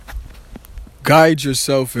guide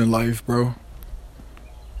yourself in life, bro.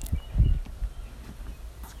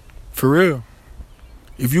 For real.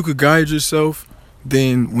 If you could guide yourself,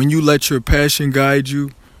 then when you let your passion guide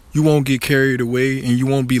you, you won't get carried away and you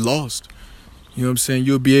won't be lost. You know what I'm saying?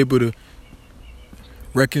 You'll be able to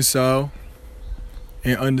reconcile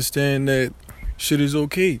and understand that shit is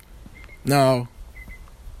okay. Now,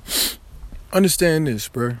 understand this,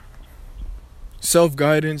 bro.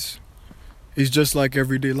 Self-guidance is just like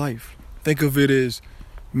everyday life. Think of it as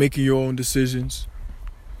making your own decisions.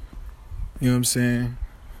 You know what I'm saying?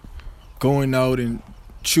 Going out and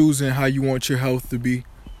choosing how you want your health to be.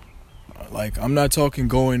 Like, I'm not talking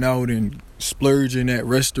going out and splurging at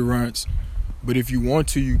restaurants, but if you want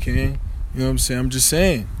to, you can. You know what I'm saying? I'm just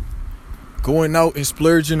saying, going out and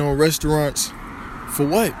splurging on restaurants, for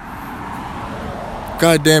what?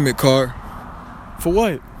 God damn it, car. For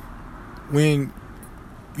what? When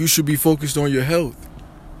you should be focused on your health.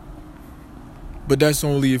 But that's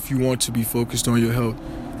only if you want to be focused on your health.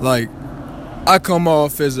 Like, I come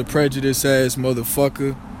off as a prejudiced ass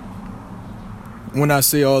motherfucker when I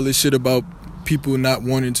say all this shit about people not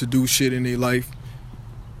wanting to do shit in their life.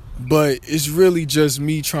 But it's really just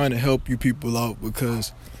me trying to help you people out,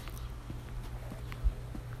 because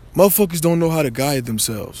motherfuckers don't know how to guide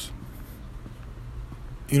themselves.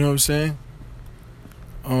 You know what I'm saying?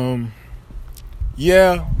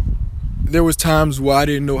 Yeah, there was times where I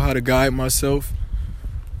didn't know how to guide myself,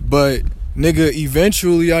 but nigga,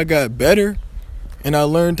 eventually I got better and I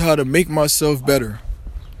learned how to make myself better.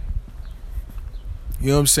 You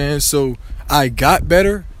know what I'm saying? So I got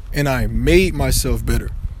better and I made myself better.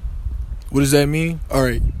 What does that mean? All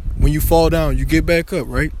right, when you fall down, you get back up,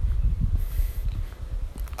 right?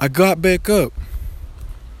 I got back up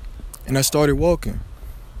and I started walking.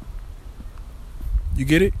 You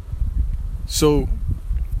get it? So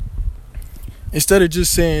instead of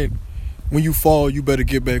just saying when you fall, you better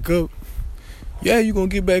get back up. Yeah, you're going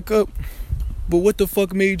to get back up. But what the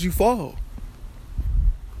fuck made you fall?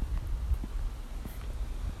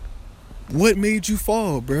 What made you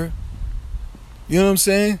fall, bruh? You know what I'm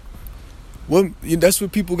saying? That's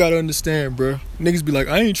what people gotta understand, bruh. Niggas be like,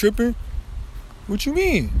 I ain't tripping. What you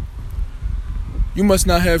mean? You must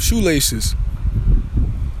not have shoelaces.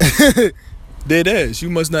 Dead ass. You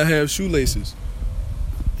must not have shoelaces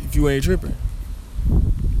if you ain't tripping.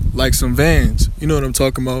 Like some Vans. You know what I'm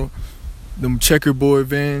talking about? Them checkerboard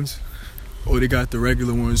Vans. Or they got the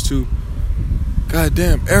regular ones too. God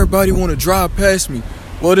damn, everybody want to drive past me.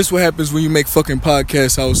 Well, this what happens when you make fucking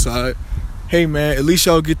podcasts outside. Hey man, at least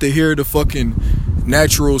y'all get to hear the fucking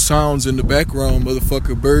natural sounds in the background,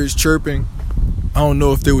 motherfucker. Birds chirping. I don't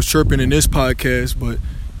know if they was chirping in this podcast, but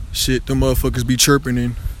shit, the motherfuckers be chirping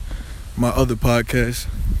in my other podcast.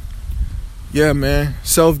 Yeah, man.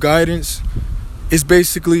 Self-guidance is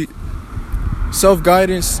basically...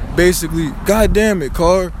 God damn it,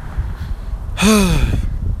 car.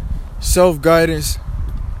 Self-guidance.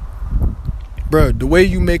 Bruh, the way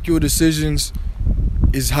you make your decisions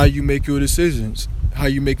is how you make your decisions. You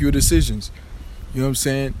know what I'm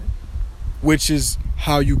saying? Which is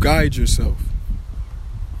how you guide yourself.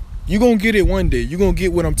 You're going to get it one day. You're going to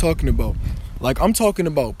get what I'm talking about. Like, I'm talking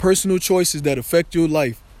about personal choices that affect your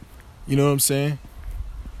life. You know what I'm saying?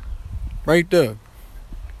 Right there.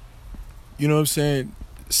 You know what I'm saying?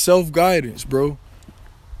 Self-guidance, bro.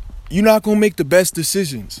 You're not going to make the best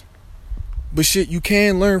decisions. But shit, you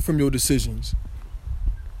can learn from your decisions.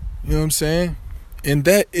 You know what I'm saying? And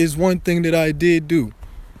that is one thing that I did do.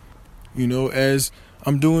 You know, as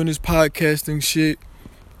I'm doing this podcasting shit,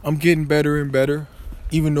 I'm getting better and better.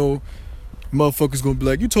 Even though motherfuckers gonna be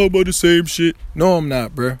like, you talk about the same shit. No, I'm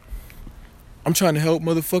not, bruh. I'm trying to help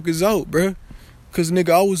motherfuckers out, bruh. Cause nigga,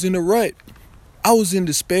 I was in a rut. I was in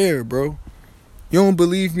despair, bro. You don't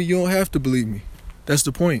believe me, you don't have to believe me. That's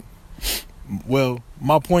the point. Well,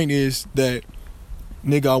 my point is that,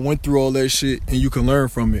 nigga, I went through all that shit and you can learn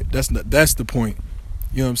from it. That's the point.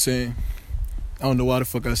 You know what I'm saying? I don't know why the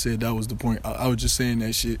fuck I said that was the point. I was just saying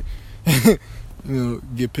that shit. You know,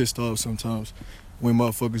 get pissed off sometimes when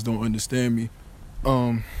motherfuckers don't understand me.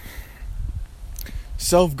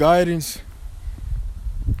 Self-guidance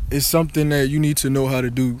is something that you need to know how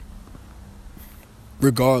to do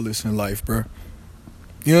regardless in life, bro.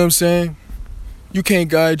 You know what I'm saying? You can't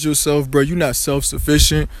guide yourself, bro. You're not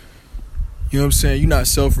self-sufficient. You know what I'm saying? You're not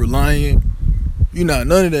self-reliant. You're not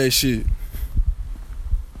none of that shit.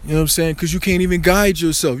 You know what I'm saying? Because you can't even guide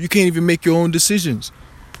yourself. You can't even make your own decisions.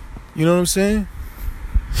 You know what I'm saying?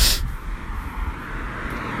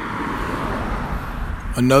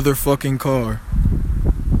 Another fucking car.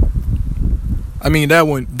 I mean, that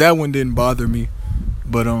one didn't bother me.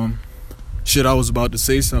 But, Shit, I was about to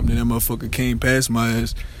say something and that motherfucker came past my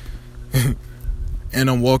ass. And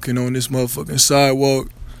I'm walking on this motherfucking sidewalk.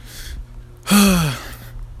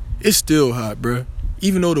 It's still hot, bruh.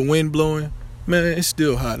 Even though the wind blowing, man, it's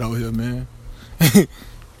still hot out here, man.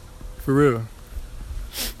 For real.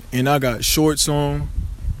 And I got shorts on,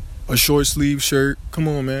 a short sleeve shirt. Come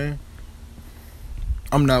on, man.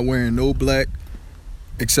 I'm not wearing no black,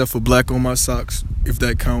 except for black on my socks, if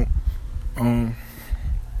that count.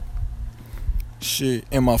 Shit.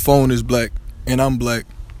 And my phone is black, and I'm black.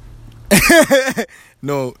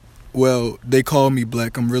 No, well, they call me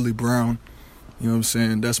black. I'm really brown. You know what I'm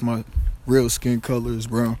saying? That's my real skin color is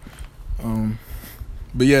brown.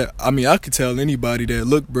 But yeah, I mean, I could tell anybody that,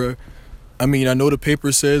 look, bruh, I mean, I know the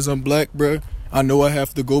paper says I'm black, bruh. I know I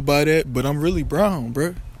have to go by that, but I'm really brown,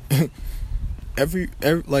 bruh. every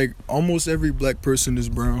like, almost every black person is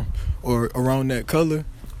brown or around that color,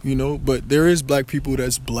 you know. But there is black people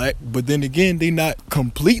that's black, but then again, they not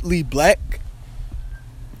completely black.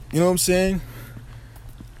 You know what I'm saying?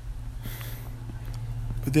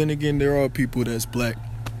 But then again, there are people that's black.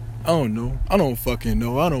 I don't know. I don't fucking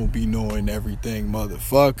know. I don't be knowing everything,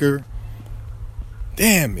 motherfucker.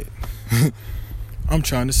 Damn it. I'm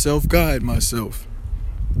trying to self-guide myself.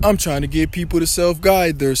 I'm trying to get people to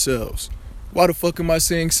self-guide themselves. Why the fuck am I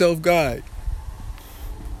saying self-guide?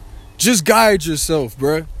 Just guide yourself,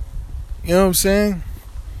 bruh. You know what I'm saying?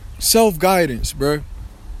 Self-guidance, bruh.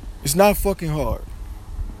 It's not fucking hard.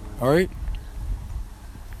 Alright?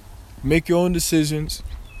 Make your own decisions,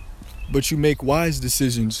 but you make wise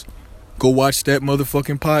decisions. Go watch that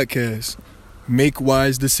motherfucking podcast. Make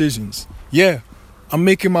wise decisions. Yeah, I'm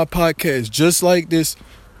making my podcast just like this,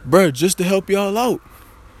 bruh, just to help y'all out.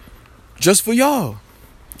 Just for y'all.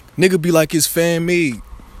 Nigga be like, it's fan made.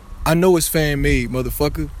 I know it's fan made,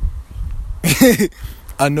 motherfucker.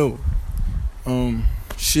 I know.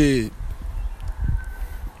 Shit.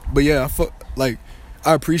 But yeah,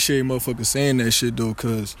 I appreciate motherfuckers saying that shit though,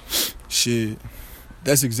 cause shit,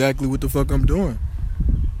 that's exactly what the fuck I'm doing.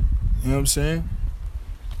 You know what I'm saying?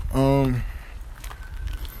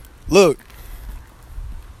 Look,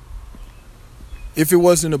 if it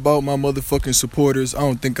wasn't about my motherfucking supporters, I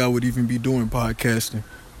don't think I would even be doing podcasting.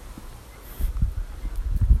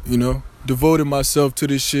 You know, devoted myself to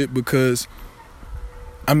this shit because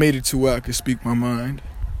I made it to where I could speak my mind.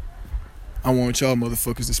 I want y'all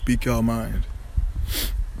motherfuckers to speak y'all mind.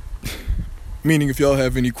 Meaning, if y'all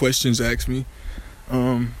have any questions, ask me.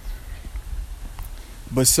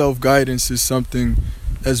 But self-guidance is something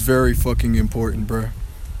that's very fucking important, bruh.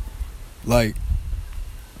 Like,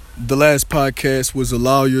 the last podcast was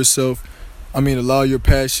allow your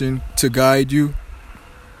passion to guide you.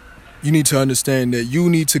 You need to understand that you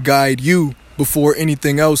need to guide you before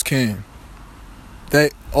anything else can.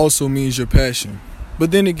 That also means your passion.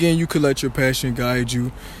 But then again, you could let your passion guide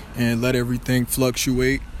you and let everything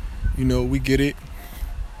fluctuate. You know, we get it.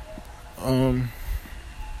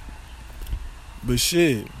 But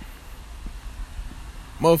shit,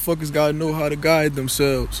 motherfuckers gotta know how to guide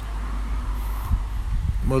themselves.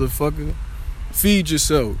 Motherfucker, feed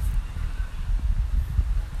yourself.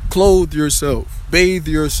 Clothe yourself. Bathe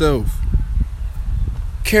yourself.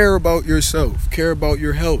 Care about yourself. Care about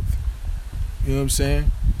your health. You know what I'm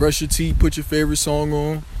saying? Brush your teeth, put your favorite song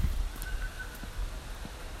on.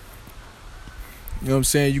 You know what I'm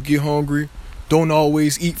saying? You get hungry. Don't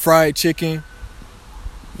always eat fried chicken.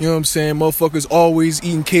 You know what I'm saying? Motherfuckers always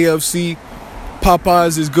eating KFC.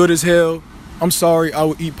 Popeyes is good as hell. I'm sorry, I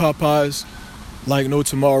would eat Popeyes like no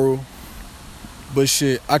tomorrow. But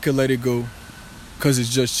shit, I could let it go. Cause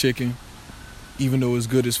it's just chicken. Even though it's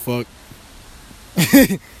good as fuck.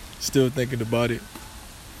 Still thinking about it.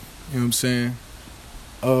 You know what I'm saying?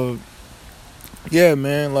 Yeah,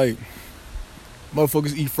 man, like,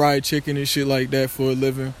 motherfuckers eat fried chicken and shit like that for a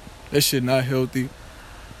living. That shit not healthy. You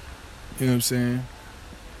know what I'm saying?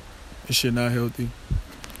 That shit not healthy.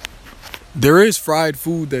 There is fried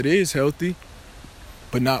food that is healthy,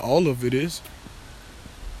 but not all of it is.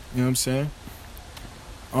 You know what I'm saying?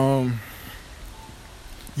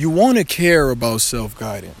 You want to care about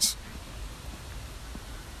self-guidance.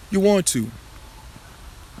 You want to.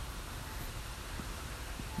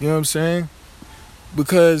 You know what I'm saying?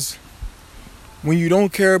 Because when you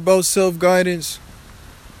don't care about self-guidance,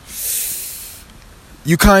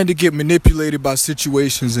 you kind of get manipulated by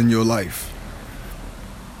situations in your life.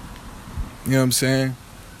 You know what I'm saying?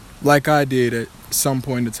 Like I did at some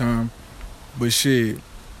point in time. But shit,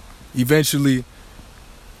 eventually,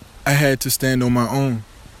 I had to stand on my own.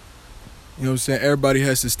 You know what I'm saying? Everybody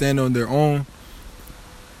has to stand on their own.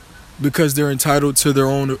 Because they're entitled to their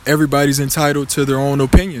own, everybody's entitled to their own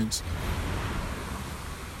opinions.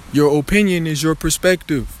 Your opinion is your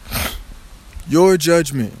perspective, your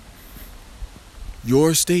judgment,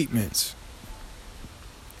 your statements.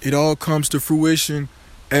 It all comes to fruition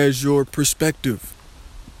as your perspective.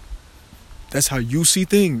 That's how you see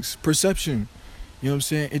things. Perception. You know what I'm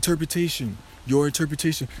saying? Interpretation. Your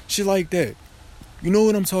interpretation. Shit like that. You know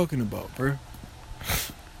what I'm talking about, bruh.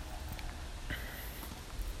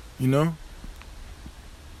 You know?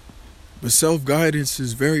 But self-guidance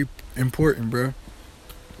is very important, bruh.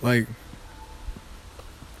 Like,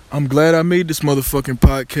 I'm glad I made this motherfucking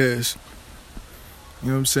podcast. You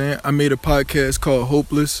know what I'm saying? I made a podcast called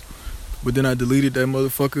Hopeless, but then I deleted that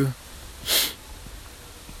motherfucker.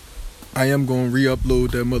 I am gonna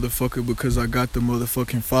re-upload that motherfucker because I got the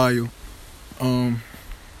motherfucking file.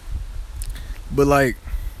 But like,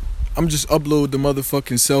 I'm just upload the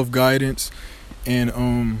motherfucking self-guidance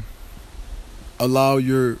and allow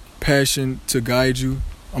your passion to guide you.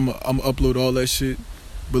 I'm upload all that shit.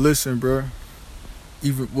 But listen, bro.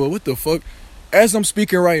 What the fuck? As I'm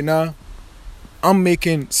speaking right now, I'm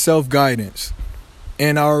making self-guidance,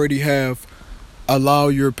 and I already have allow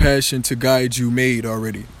your passion to guide you made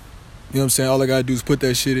already. You know what I'm saying? All I gotta do is put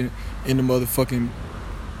that shit in the motherfucking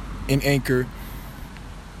in Anchor.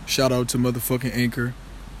 Shout out to motherfucking Anchor.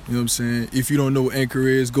 You know what I'm saying? If you don't know what Anchor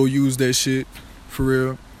is, go use that shit for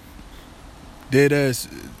real. Dead ass,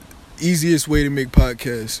 easiest way to make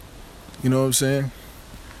podcasts. You know what I'm saying?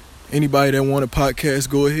 Anybody that want a podcast,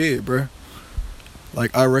 go ahead, bruh.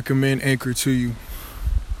 Like, I recommend Anchor to you. You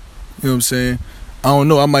know what I'm saying? I don't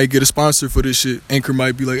know, I might get a sponsor for this shit. Anchor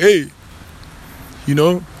might be like, hey, you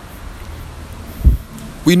know,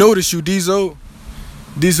 we noticed you, Diesel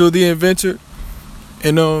the inventor,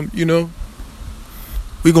 and you know,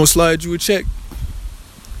 we gonna slide you a check.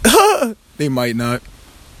 They might not.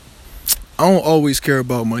 I don't always care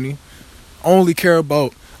about money. I only care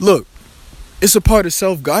about, look, it's a part of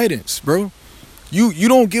self-guidance, bro. You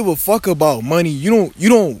don't give a fuck about money. You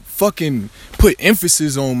don't fucking put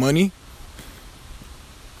emphasis on money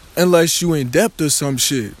unless you in debt or some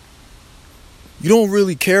shit. You don't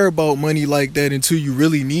really care about money like that until you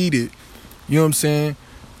really need it. You know what I'm saying?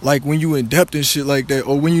 Like when you in debt and shit like that,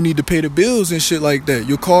 or when you need to pay the bills and shit like that.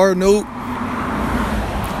 Your car note.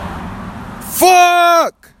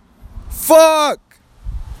 Fuck.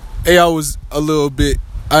 Hey,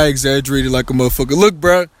 I exaggerated like a motherfucker. Look,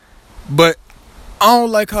 bruh, but I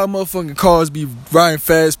don't like how motherfucking cars be riding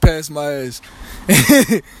fast past my ass.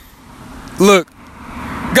 Look,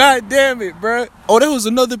 god damn it, bruh. Oh, that was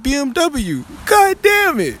another BMW. God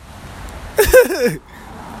damn it.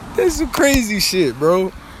 That's some crazy shit,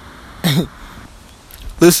 bro.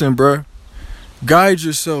 Listen, bruh. Guide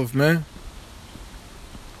yourself, man.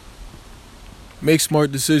 Make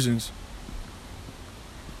smart decisions.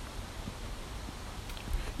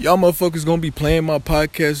 Y'all motherfuckers gonna be playing my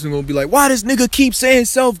podcast and gonna be like, why this nigga keep saying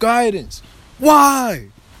self-guidance? Why?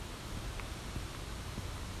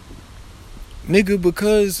 Nigga,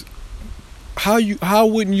 because how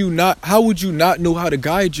would you not know how to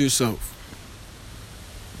guide yourself?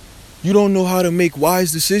 You don't know how to make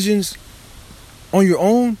wise decisions on your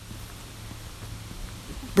own?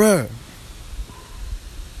 Bruh.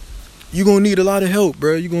 You gonna need a lot of help,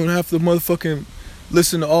 bruh. You gonna have to motherfucking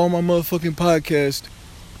listen to all my motherfucking podcasts.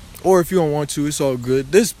 Or if you don't want to, it's all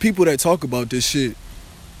good. There's people that talk about this shit.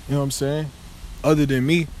 You know what I'm saying? Other than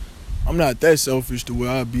me, I'm not that selfish to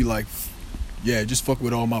where I'd be like, yeah, just fuck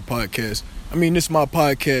with all my podcasts. I mean, this is my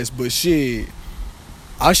podcast, but shit,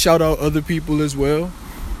 I shout out other people as well.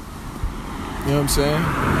 You know what I'm saying?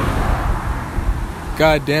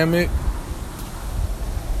 God damn it.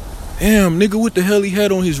 Damn, nigga, what the hell he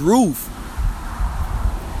had on his roof?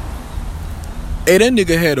 Hey, that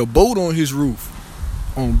nigga had a boat on his roof.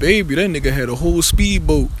 On baby, that nigga had a whole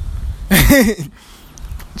speedboat.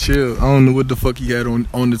 Chill, I don't know what the fuck he had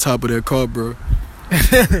on the top of that car, bro.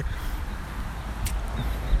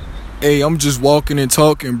 Hey, I'm just walking and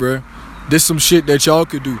talking, bro. There's some shit that y'all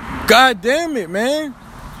could do. God damn it, man.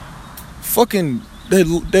 Fucking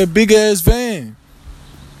that big ass van.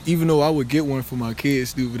 Even though I would get one for my kids,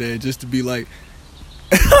 stupid ass, just to be like,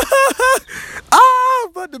 I'm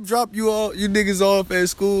about to drop you niggas off at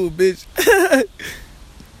school, bitch.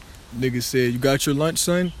 Nigga said, you got your lunch,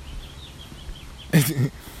 son?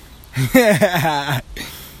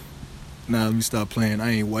 Nah, let me stop playing.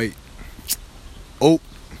 I ain't white. Oh,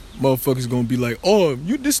 motherfuckers gonna be like, oh,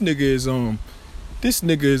 this nigga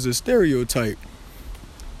is a stereotype.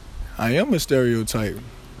 I am a stereotype.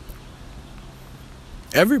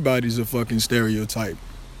 Everybody's a fucking stereotype.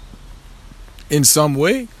 In some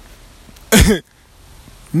way.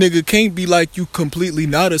 Nigga can't be like you completely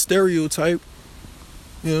not a stereotype.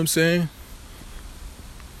 You know what I'm saying?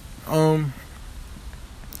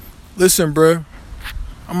 Listen, bruh.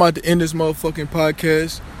 I'm about to end this motherfucking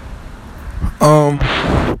podcast.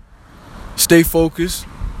 Stay focused.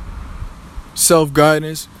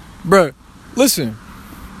 Self-guidance. Bruh, listen.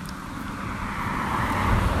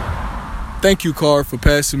 Thank you, Carr, for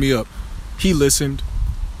passing me up. He listened.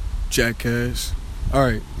 Jackass.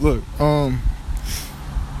 Alright, look.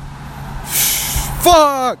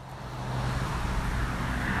 Fuck!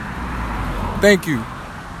 Thank you.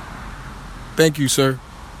 Thank you, sir.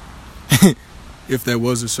 If that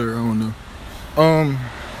was a sir, I don't know.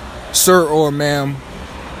 Sir or ma'am,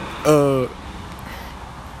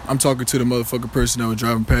 I'm talking to the motherfucking person that was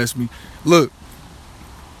driving past me. Look,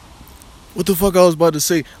 what the fuck I was about to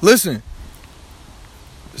say? Listen,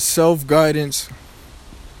 self-guidance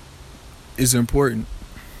is important.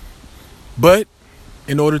 But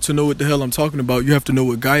in order to know what the hell I'm talking about, you have to know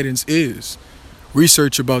what guidance is.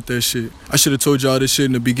 Research about that shit. I should have told y'all this shit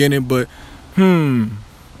in the beginning, but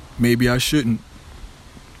maybe I shouldn't.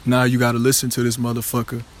 Now you gotta listen to this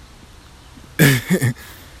motherfucker.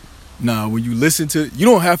 Nah, when you listen to it, you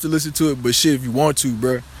don't have to listen to it, but shit, if you want to,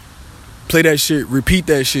 bruh, play that shit, repeat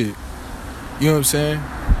that shit. You know what I'm saying?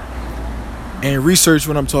 And research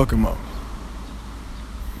what I'm talking about.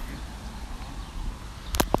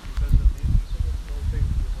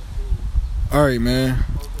 Alright, man.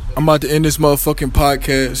 I'm about to end this motherfucking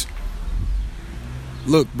podcast.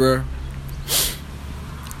 Look, bruh.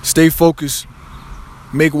 Stay focused.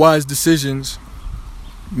 Make wise decisions.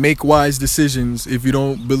 Make wise decisions. If you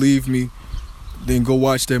don't believe me, then go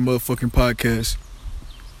watch that motherfucking podcast.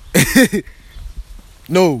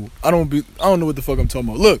 No, I don't know what the fuck I'm talking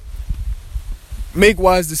about. Look, make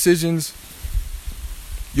wise decisions.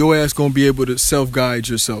 Your ass gonna be able to self-guide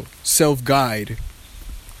yourself. Self-guide.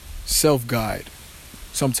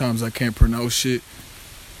 Sometimes I can't pronounce shit.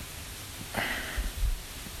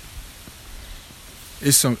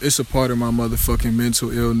 It's a part of my motherfucking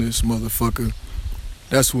mental illness, motherfucker.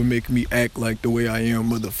 That's what make me act like the way I am,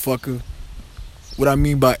 motherfucker. What I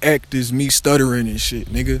mean by act is me stuttering and shit,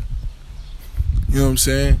 nigga. You know what I'm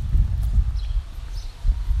saying?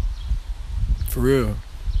 For real.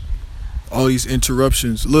 All these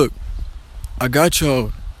interruptions. Look, I got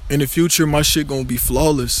y'all. In the future, my shit gonna be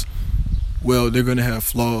flawless. Well, they're gonna have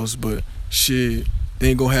flaws, but shit, they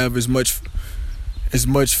ain't gonna have as much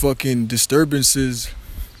fucking disturbances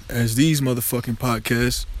as these motherfucking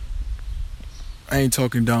podcasts. I ain't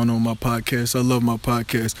talking down on my podcast. I love my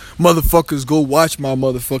podcast. Motherfuckers, go watch my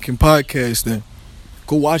motherfucking podcast then.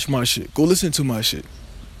 Go watch my shit. Go listen to my shit.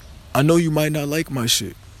 I know you might not like my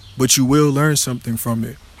shit, but you will learn something from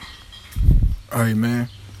it. Alright, man.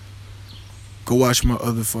 Go watch my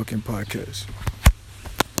other fucking podcast.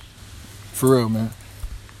 For real, man.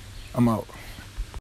 I'm out.